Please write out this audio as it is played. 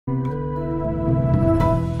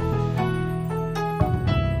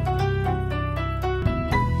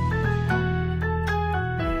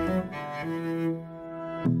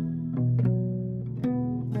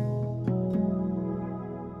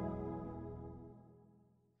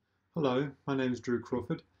Hello, my name is Drew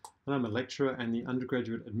Crawford and I'm a lecturer and the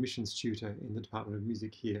undergraduate admissions tutor in the Department of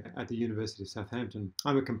Music here at the University of Southampton.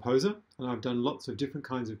 I'm a composer and I've done lots of different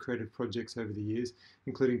kinds of creative projects over the years,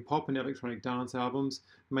 including pop and electronic dance albums,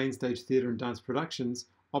 main stage theatre and dance productions,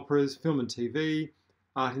 operas, film and TV,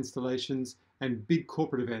 art installations, and big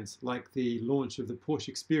corporate events like the launch of the Porsche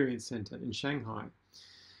Experience Centre in Shanghai.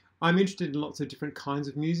 I'm interested in lots of different kinds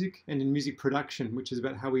of music and in music production, which is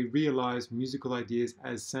about how we realise musical ideas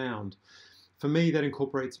as sound. For me, that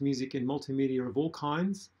incorporates music in multimedia of all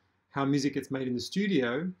kinds, how music gets made in the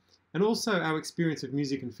studio, and also our experience of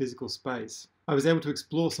music in physical space. I was able to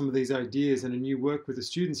explore some of these ideas in a new work with the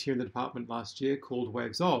students here in the department last year called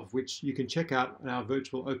Waves Of, which you can check out on our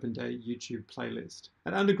virtual Open Day YouTube playlist.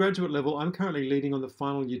 At undergraduate level, I'm currently leading on the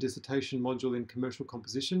final year dissertation module in commercial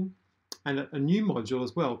composition, and a new module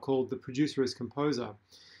as well called The Producer as Composer.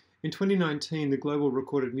 In 2019, the global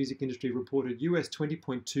recorded music industry reported US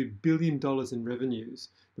 $20.2 billion in revenues,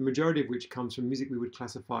 the majority of which comes from music we would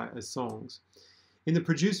classify as songs. In The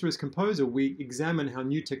Producer as Composer, we examine how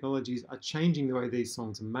new technologies are changing the way these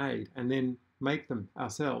songs are made and then make them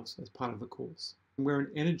ourselves as part of the course. We're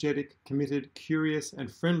an energetic, committed, curious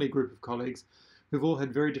and friendly group of colleagues who've all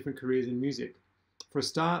had very different careers in music. For a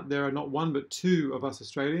start, there are not one but two of us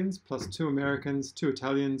Australians, plus 2 Americans, 2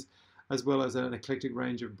 Italians, as well as an eclectic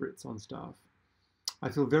range of Brits on staff. I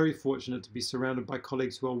feel very fortunate to be surrounded by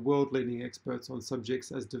colleagues who are world-leading experts on subjects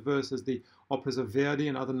as diverse as the operas of Verdi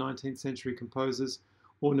and other 19th century composers,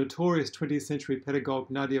 or notorious 20th century pedagogue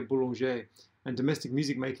Nadia Boulanger, and domestic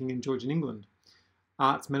music making in Georgian England,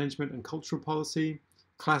 arts management and cultural policy,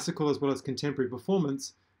 classical as well as contemporary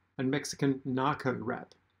performance, and Mexican narco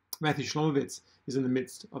rap. Matthew Shlomowitz is in the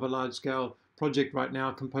midst of a large-scale project right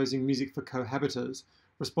now composing music for cohabitors,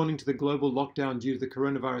 responding to the global lockdown due to the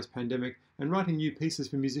coronavirus pandemic and writing new pieces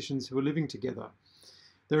for musicians who are living together.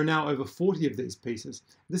 There are now over 40 of these pieces.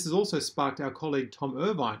 This has also sparked our colleague Tom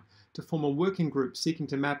Irvine to form a working group seeking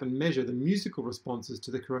to map and measure the musical responses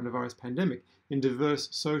to the coronavirus pandemic in diverse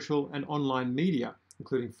social and online media,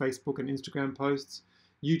 including Facebook and Instagram posts,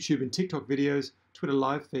 YouTube and TikTok videos, Twitter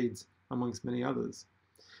live feeds, amongst many others.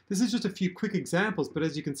 This is just a few quick examples, but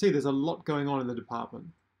as you can see, there's a lot going on in the department.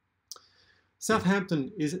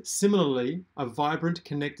 Southampton is similarly a vibrant,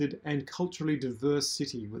 connected and culturally diverse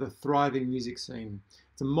city with a thriving music scene.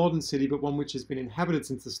 It's a modern city, but one which has been inhabited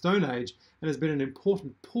since the Stone Age and has been an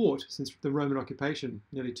important port since the Roman occupation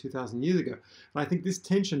nearly 2,000 years ago. And I think this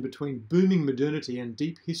tension between booming modernity and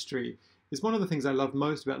deep history is one of the things I love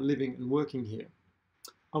most about living and working here.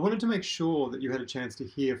 I wanted to make sure that you had a chance to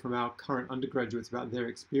hear from our current undergraduates about their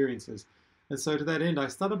experiences. And so to that end, I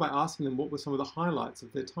started by asking them what were some of the highlights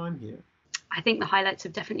of their time here. I think the highlights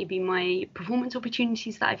have definitely been my performance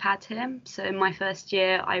opportunities that I've had here. So in my first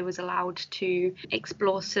year, I was allowed to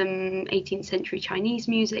explore some 18th century Chinese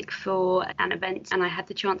music for an event, and I had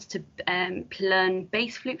the chance to learn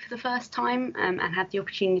bass flute for the first time and had the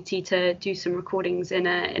opportunity to do some recordings in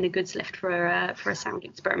a goods lift for a sound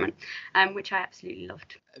experiment, which I absolutely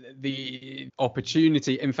loved. The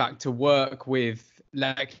opportunity, in fact, to work with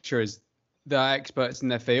lecturers that are experts in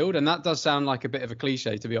their field, and that does sound like a bit of a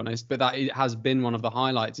cliche, to be honest, but that it has been one of the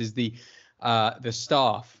highlights, is the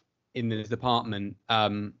staff in the department.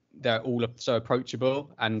 They're all so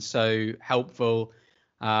approachable and so helpful.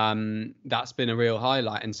 That's been a real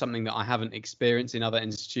highlight and something that I haven't experienced in other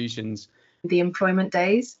institutions. The employment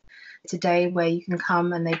days, it's a day where you can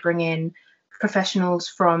come and they bring in professionals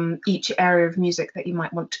from each area of music that you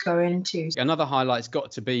might want to go into. Another highlight's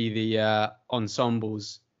got to be the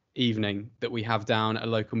ensembles evening that we have down at a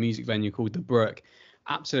local music venue called the Brook.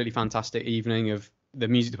 Absolutely fantastic evening of the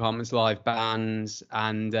music department's live bands,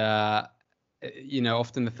 and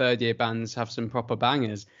often the third year bands have some proper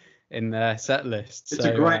bangers in their set list. It's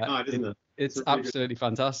a great night, isn't it? It's absolutely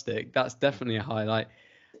fantastic. That's definitely a highlight.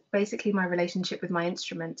 Basically my relationship with my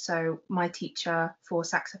instrument. So my teacher for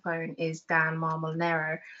saxophone is Dan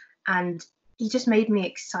Marmolinero, and he just made me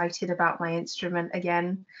excited about my instrument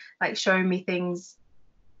again, like showing me things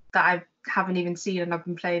that I haven't even seen, and I've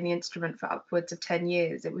been playing the instrument for upwards of 10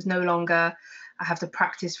 years. It was no longer I have to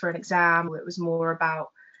practice for an exam. It was more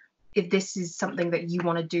about, if this is something that you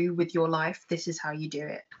want to do with your life, this is how you do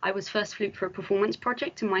it. I was first flute for a performance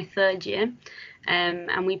project in my third year,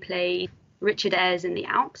 and we played Richard Ayres in the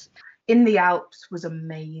Alps. In the Alps was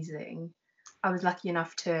amazing. I was lucky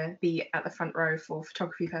enough to be at the front row for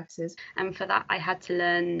photography purposes. And for that, I had to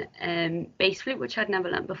learn bass flute, which I'd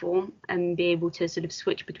never learned before, and be able to sort of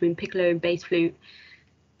switch between piccolo and bass flute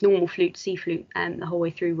normal flute, C flute, the whole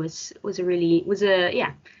way through was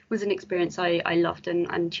an experience I loved and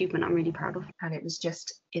an achievement I'm really proud of. And it was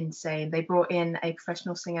just insane. They brought in a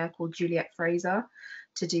professional singer called Juliet Fraser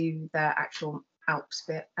to do the actual Alps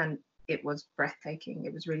bit, and it was breathtaking.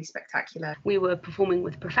 It was really spectacular. We were performing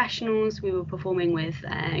with professionals. We were performing with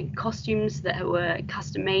costumes that were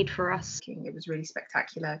custom made for us. It was really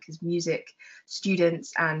spectacular because music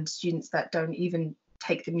students and students that don't even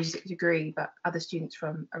take the music degree, but other students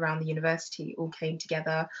from around the university all came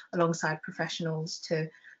together alongside professionals to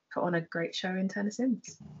put on a great show in Turner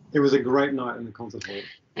Sims. It was a great night in the concert hall.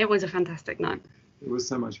 It was a fantastic night. It was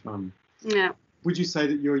so much fun. Yeah. Would you say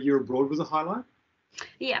that your year abroad was a highlight?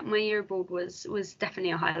 Yeah, my year abroad was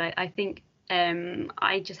definitely a highlight. I think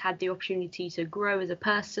I just had the opportunity to grow as a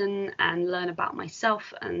person and learn about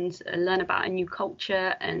myself and learn about a new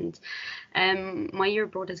culture. And my year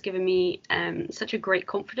abroad has given me such a great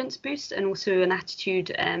confidence boost and also an attitude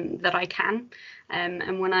that I can.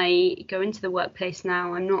 And when I go into the workplace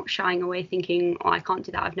now, I'm not shying away thinking, oh, I can't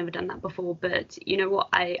do that. I've never done that before. But you know what?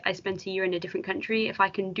 I spent a year in a different country. If I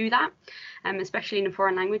can do that, especially in a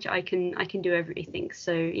foreign language, I can do everything.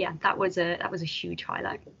 So yeah, that was a huge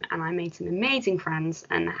highlight. And I made some amazing friends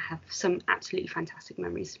and have some absolutely fantastic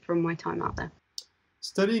memories from my time out there.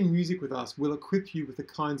 Studying music with us will equip you with the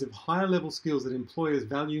kinds of higher level skills that employers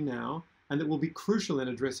value now and that will be crucial in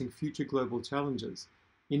addressing future global challenges.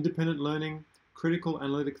 Independent learning, critical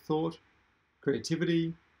analytic thought,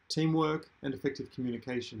 creativity, teamwork, and effective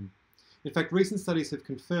communication. In fact, recent studies have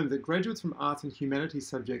confirmed that graduates from arts and humanities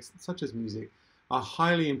subjects, such as music, are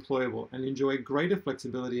highly employable and enjoy greater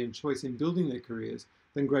flexibility and choice in building their careers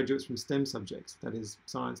than graduates from STEM subjects, that is,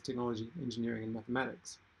 science, technology, engineering, and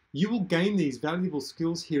mathematics. You will gain these valuable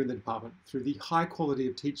skills here in the department through the high quality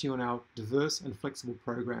of teaching on our diverse and flexible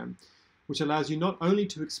program, which allows you not only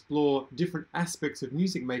to explore different aspects of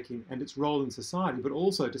music making and its role in society, but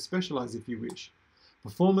also to specialize if you wish.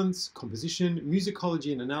 Performance, composition,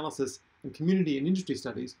 musicology and analysis, and community and industry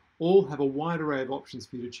studies all have a wide array of options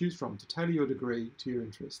for you to choose from to tailor your degree to your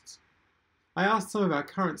interests. I asked some of our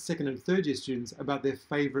current second and third year students about their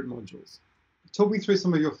favourite modules. Talk me through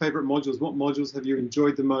some of your favourite modules. What modules have you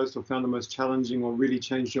enjoyed the most or found the most challenging or really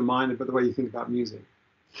changed your mind about the way you think about music?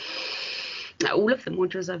 All of the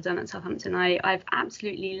modules I've done at Southampton, I've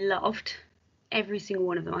absolutely loved every single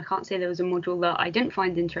one of them. I can't say there was a module that I didn't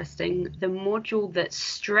find interesting. The module that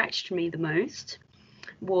stretched me the most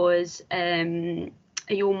was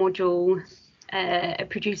your module, a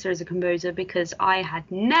producer as a composer, because I had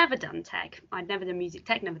never done tech. I'd never done music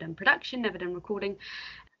tech, never done production, never done recording.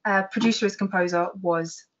 Producer as composer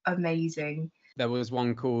was amazing. There was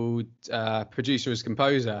one called Producer as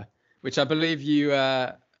Composer, which I believe you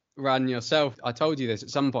ran yourself. I told you this at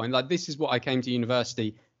some point. Like, this is what I came to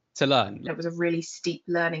university to learn. It was a really steep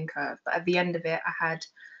learning curve, but at the end of it, I had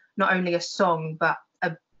not only a song, but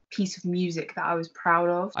a piece of music that I was proud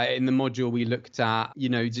of. In the module, we looked at,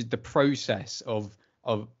 the process of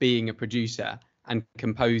being a producer and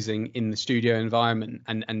composing in the studio environment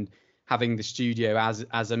and having the studio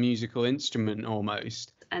as a musical instrument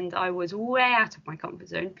almost. And I was way out of my comfort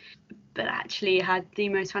zone, but actually had the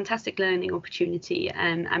most fantastic learning opportunity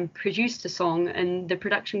and produced a song, and the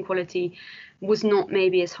production quality was not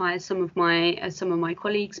maybe as high as some of my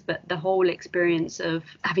colleagues, but the whole experience of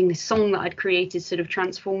having this song that I'd created sort of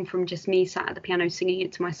transformed from just me sat at the piano singing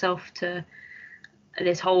it to myself to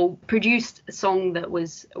this whole produced song that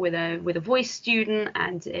was with a voice student,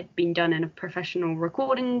 and it'd been done in a professional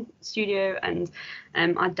recording studio, and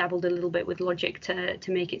I dabbled a little bit with Logic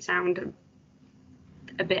to make it sound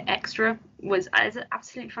a bit extra. Was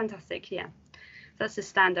absolutely fantastic. Yeah, that's a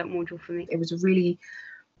standout module for me. It was a really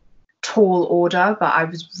tall order, but I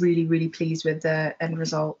was really, really pleased with the end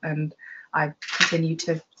result, and I continue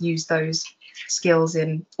to use those skills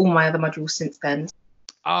in all my other modules since then.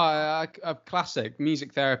 A classic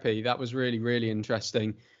music therapy. That was really, really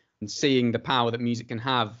interesting, and seeing the power that music can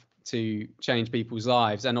have to change people's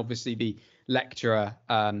lives. And obviously the lecturer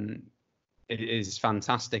is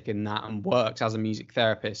fantastic in that and works as a music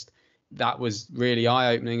therapist. That was really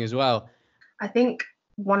eye-opening as well. I think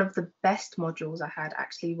one of the best modules I had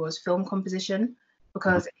actually was film composition,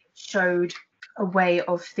 because it showed a way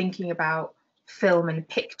of thinking about film and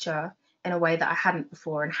picture in a way that I hadn't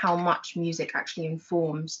before, and how much music actually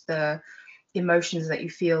informs the emotions that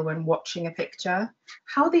you feel when watching a picture.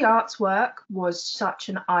 How the arts work was such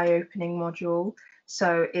an eye-opening module.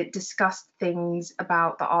 So it discussed things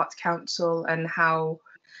about the Arts Council and how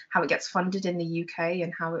it gets funded in the UK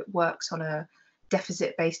and how it works on a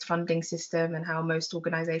deficit-based funding system, and how most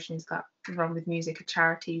organisations that run with music are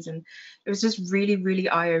charities. And it was just really, really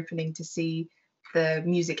eye-opening to see the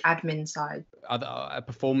music admin side. Other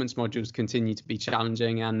performance modules continue to be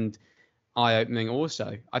challenging and eye-opening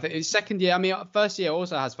also. I think it's second year, I mean, first year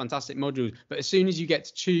also has fantastic modules, but as soon as you get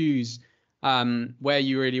to choose where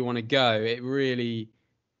you really want to go, it really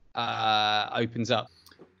opens up.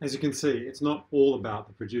 As you can see, it's not all about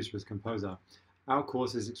the producer as composer. Our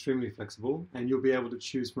course is extremely flexible, and you'll be able to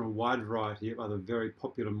choose from a wide variety of other very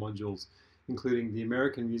popular modules, including the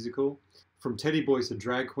American musical, from Teddy Boys to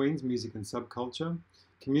Drag Queens, music and subculture,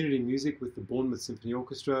 community music with the Bournemouth Symphony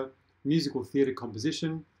Orchestra, musical theatre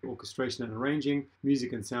composition, orchestration and arranging,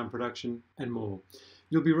 music and sound production, and more.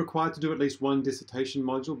 You'll be required to do at least one dissertation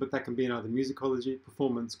module, but that can be in either musicology,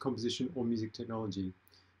 performance, composition, or music technology.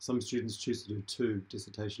 Some students choose to do 2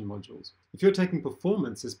 dissertation modules. If you're taking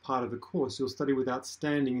performance as part of the course, you'll study with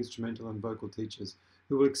outstanding instrumental and vocal teachers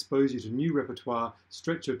who will expose you to new repertoire,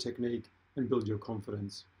 stretch your technique, and build your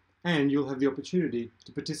confidence. And you'll have the opportunity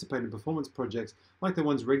to participate in performance projects like the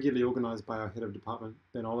ones regularly organised by our Head of Department,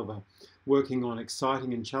 Ben Oliver, working on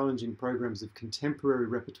exciting and challenging programs of contemporary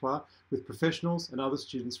repertoire with professionals and other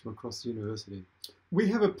students from across the university. We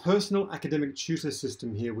have a personal academic tutor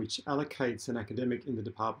system here which allocates an academic in the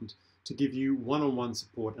department to give you one-on-one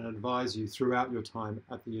support and advise you throughout your time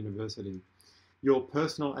at the university. Your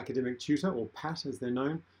personal academic tutor, or PAT as they're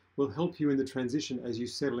known, will help you in the transition as you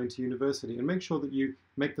settle into university and make sure that you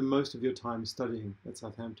make the most of your time studying at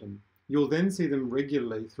Southampton. You'll then see them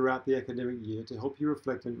regularly throughout the academic year to help you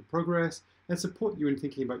reflect on your progress and support you in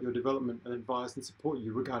thinking about your development, and advise and support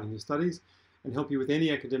you regarding your studies and help you with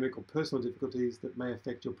any academic or personal difficulties that may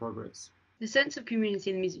affect your progress. The sense of community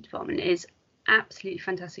in the music department is absolutely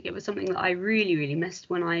fantastic. It was something that I really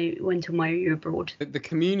missed when I went on my year abroad. The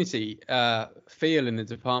community feel in the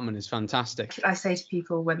department is fantastic. I say to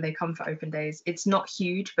people when they come for open days, it's not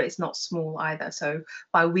huge, but it's not small either. So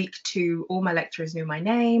by week 2, all my lecturers knew my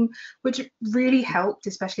name, which really helped,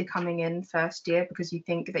 especially coming in first year, because you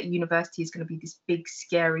think that university is going to be this big,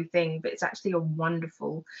 scary thing, but it's actually a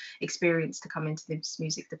wonderful experience to come into this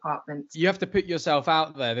music department. You have to put yourself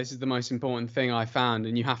out there. This is the most important thing I found,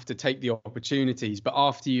 and you have to take the opportunities. But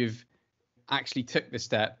after you've actually took the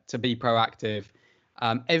step to be proactive,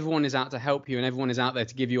 everyone is out to help you, and everyone is out there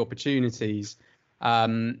to give you opportunities.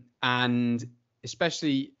 And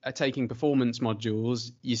especially taking performance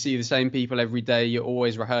modules, you see the same people every day. You're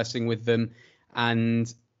always rehearsing with them,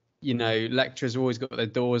 and you know, lecturers always got their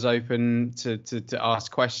doors open to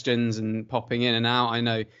ask questions and popping in and out. I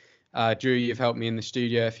know, Drew, you've helped me in the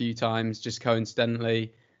studio a few times, just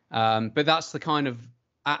coincidentally. But that's the kind of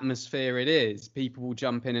atmosphere it is. People will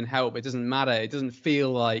jump in and help. It doesn't matter. It doesn't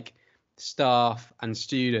feel like staff and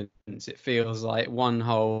students. It feels like one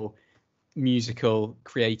whole musical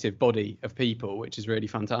creative body of people, which is really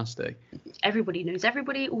fantastic. Everybody knows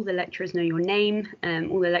everybody. All the lecturers know your name.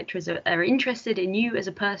 All the lecturers are interested in you as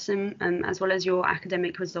a person, as well as your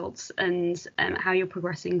academic results and how you're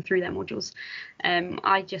progressing through their modules.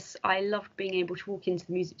 I loved being able to walk into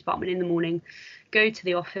the music department in the morning, go to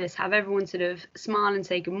the office, have everyone sort of smile and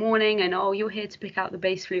say good morning, and oh, you're here to pick out the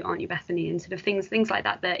bass flute, aren't you, Bethany? And sort of things like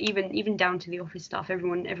that. That even down to the office staff,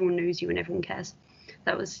 everyone knows you and everyone cares.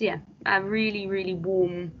 That was, a really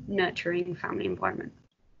warm, nurturing family environment.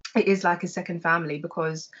 It is like a second family,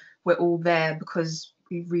 because we're all there because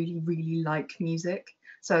we really like music.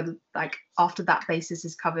 So like after that basis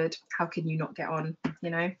is covered, how can you not get on, you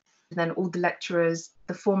know? And then all the lecturers,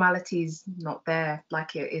 the formalities not there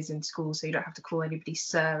like it is in school, so you don't have to call anybody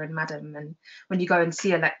sir and madam. And when you go and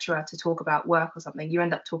see a lecturer to talk about work or something, you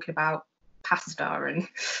end up talking about pasta and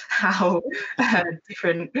how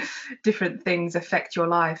different things affect your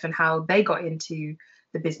life, and how they got into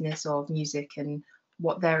the business of music and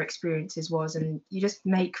what their experiences was, and you just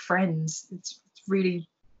make friends. It's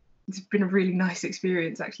been a really nice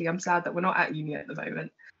experience, actually. I'm sad that we're not at uni at the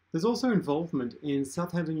moment. There's also involvement in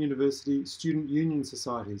Southampton University student union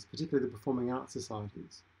societies, particularly the performing arts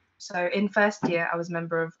societies. So in first year I was a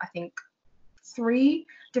member of, I think, 3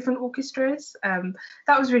 different orchestras.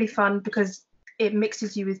 That was really fun because it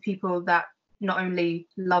mixes you with people that not only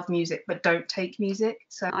love music but don't take music.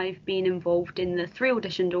 So I've been involved in the 3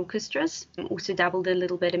 auditioned orchestras, also dabbled a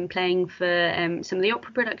little bit in playing for some of the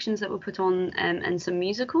opera productions that were put on, and some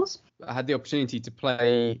musicals. I had the opportunity to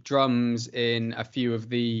play drums in a few of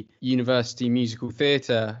the University Musical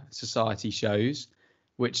Theatre Society shows,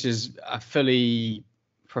 which is a fully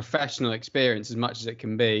professional experience as much as it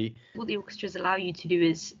can be. What the orchestras allow you to do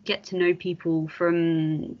is get to know people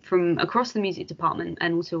from across the music department,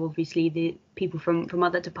 and also obviously the people from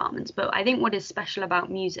other departments. But I think what is special about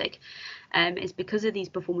music is because of these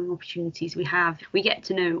performing opportunities we get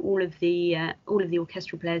to know all of the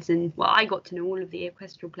orchestral players, and well, I got to know all of the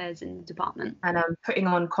orchestral players in the department. And putting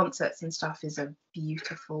on concerts and stuff is a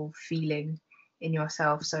beautiful feeling in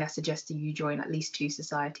yourself. So I suggest that you join at least 2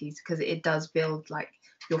 societies, because it does build like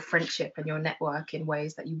your friendship and your network in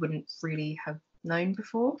ways that you wouldn't really have known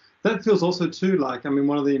before. That feels also too like, I mean,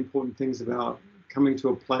 one of the important things about coming to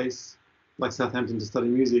a place like Southampton to study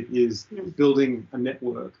music is building a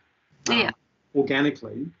network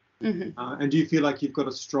organically. Mm-hmm. And do you feel like you've got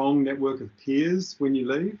a strong network of peers when you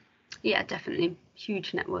leave? Yeah, definitely.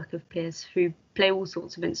 Huge network of peers who play all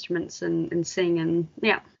sorts of instruments and sing, and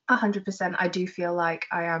 100%. I do feel like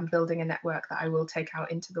I am building a network that I will take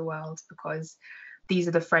out into the world, because these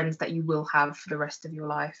are the friends that you will have for the rest of your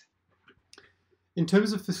life. In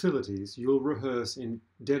terms of facilities, you'll rehearse in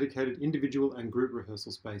dedicated individual and group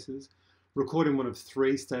rehearsal spaces, record in one of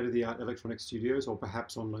 3 state-of-the-art electronic studios, or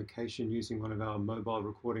perhaps on location using one of our mobile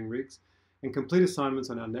recording rigs, and complete assignments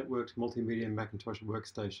on our networked multimedia Macintosh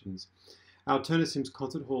workstations. Our Turner Sims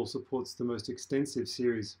Concert Hall supports the most extensive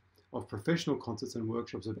series of professional concerts and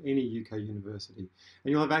workshops of any UK university,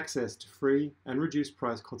 and you'll have access to free and reduced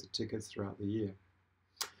price concert tickets throughout the year.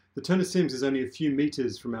 The Turner Sims is only a few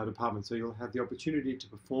metres from our department, so you'll have the opportunity to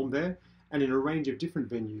perform there and in a range of different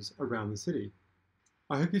venues around the city.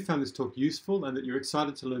 I hope you found this talk useful and that you're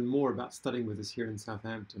excited to learn more about studying with us here in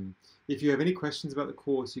Southampton. If you have any questions about the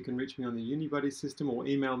course, you can reach me on the UniBuddy system or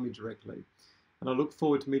email me directly. And I look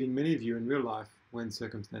forward to meeting many of you in real life when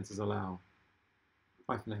circumstances allow.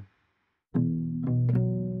 Bye for now.